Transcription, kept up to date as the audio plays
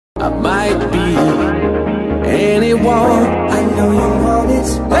I might be anyone. I know you want it.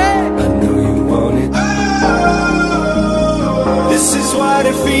 Hey. I know you want it. This is what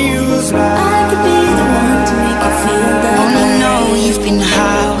it feels like. I could be the one to make you feel that. Only know you've been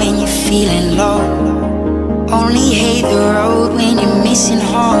high when you're feeling low. Only hate the road when you're missing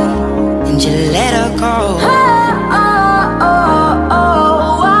home, and you let her go.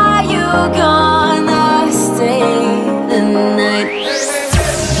 Why you gonna stay the night?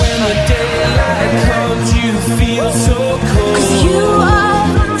 When the daylight comes, you feel so cold. 'Cause you are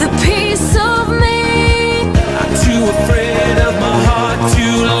the piece of me. I'm too afraid of my heart to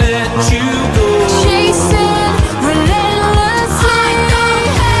let you go. Chasing relentlessly. I don't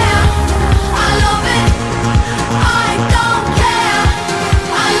care. I love it. I don't care.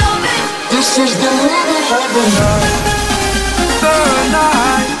 I love it. This is the night of the night. The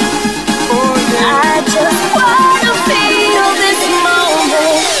night. Oh yeah. I just wanna feel this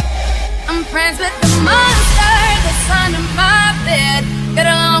moment. I'm friends with the monster that's under my bed. Get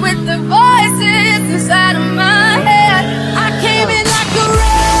along with the voices inside of my head. I came in like a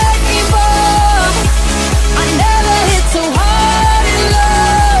wrecking ball. I never hit so hard in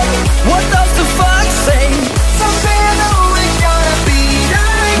love. What does the fuck say? Something that we gotta be.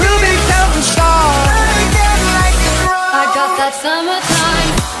 We'll be counting stars. I got that summertime.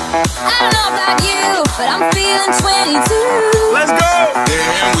 I don't know about you, but I'm feeling 22. Let's go.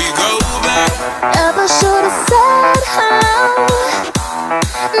 Then we go back. Never should've said how.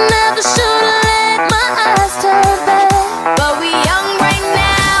 Never should've let my eyes turn back. But we young right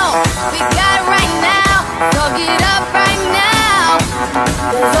now. We got it right now. So get up right now.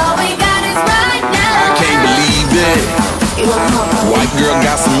 'Cause all we got is right now. I can't believe it. White girl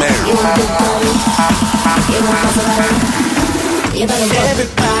got some married.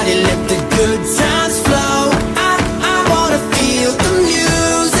 Everybody let the good times flow. I wanna feel the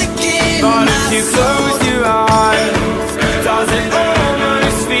music in But my if you soul. close your eyes, does it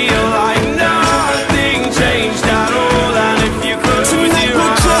almost feel like nothing changed at all? And if you close Tonight your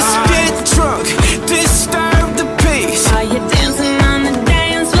we'll just eyes, get drunk, disturb the peace. Are you dancing on the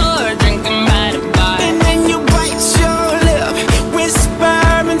dance floor, drinking by the bar? And then you bite your lip, whisper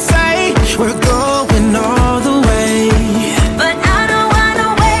and say, we're going all the way. But I don't wanna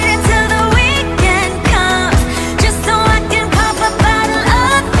wait until the weekend comes, just so I can pop a bottle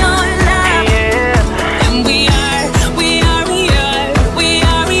of your love. And we are.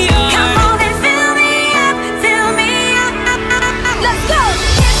 Come on and fill me up. Let's go.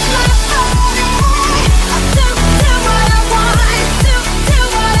 It's my party. I do what I want. Do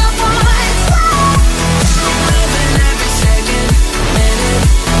what I want. Living every second, minute,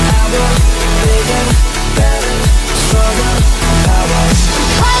 hour, bigger, better, stronger, power.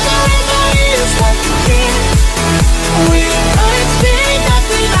 Whether it's a It's like a kid. We're unseen,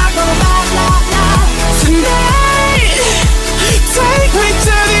 nothing like a blah. Tonight, take me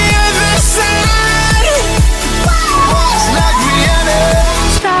to the other side. It's like Rihanna.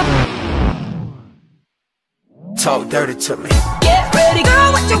 stop. Talk dirty to me. Get ready,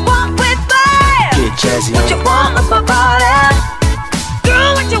 girl. What you want with me? Get jazzy What you on. want with my body?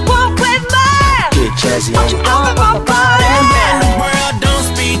 Girl, what you want with me? Get jazzy What you on. want with my body? And the world don't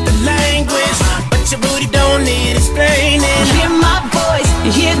speak the language, but your booty don't need explaining. Hear my voice,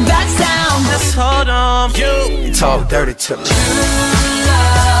 you hear that sound. Just hold on, you. Talk dirty to me.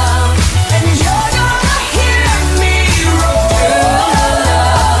 Love, and you're gonna hear me roar.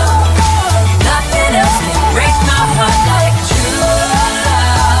 Nothing else can break my heart like true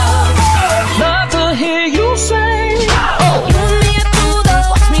love. Love to hear you sing. You and me are through though,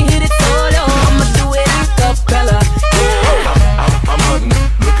 watch me hit it solo. I'ma do it a cappella. I'm hunting,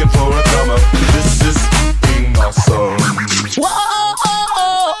 looking for a comer. This is being awesome. Whoa,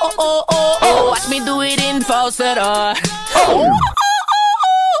 watch me do it in falsetto.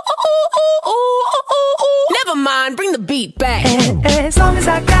 Never mind, bring the beat back. As long as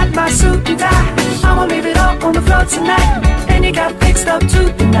I got my suit and tie, I'ma leave it all on the floor tonight. And you got fixed up to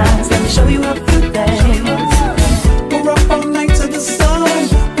the nines. Let me show you a few things. We're up all night to the sun.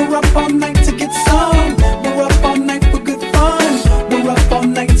 We're up all night to get some. We're up all night for good fun. We're up all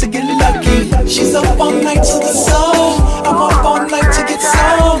night to get lucky. She's up all night to the sun. I'm up all night to get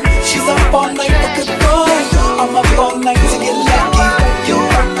some. She's up all night for good fun. I'm up all night to get lucky. You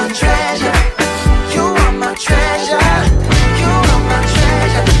are my treasure. You are my treasure. You are my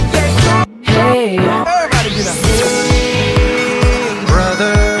treasure. Yeah, Hey, everybody get up.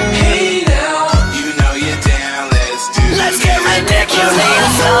 Brother. Hey now, you know you're down. Let's get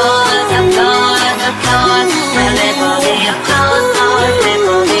ridiculous.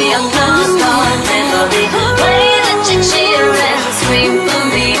 Play the chick, she a red, scream for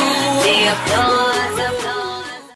me. up,